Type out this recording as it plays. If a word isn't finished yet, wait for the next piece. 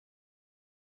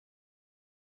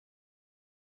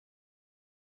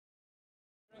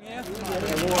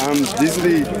These are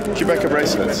the Quebecer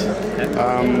bracelets.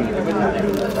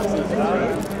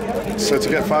 So to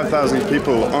get 5,000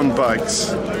 people on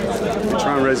bikes, we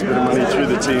try and raise a bit of money through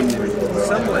the team.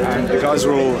 And the guys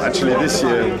are all, actually this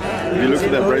year, if you look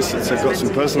at their bracelets, they've got some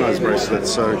personalized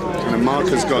bracelets. So Mark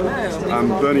has got,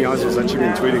 Bernie Eisel's actually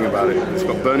been tweeting about it. It's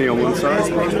got Bernie on one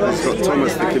side, it's got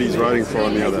Thomas, the kid he's riding for,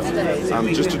 on the other.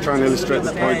 Just to try and illustrate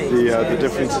the point,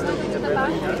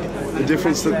 the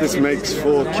difference that this makes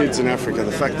for kids in Africa,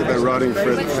 the fact that they're riding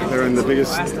for it, they're in the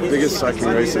biggest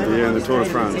cycling race of the year in the Tour de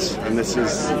France, and this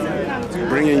is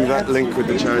bringing that link with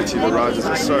the charity. The riders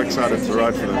are so excited to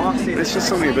ride for them. It's just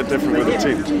something a bit different with the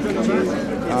team.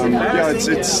 Yeah,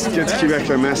 it's gives Quebec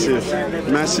a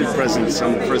massive presence,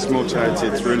 and for a small charity,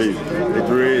 it's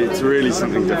really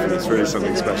something different. It's really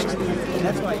something special.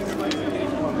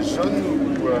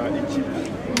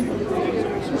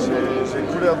 J'ai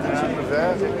couleur de type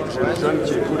vert et j'ai le jaune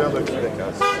qui est couleur de Québec.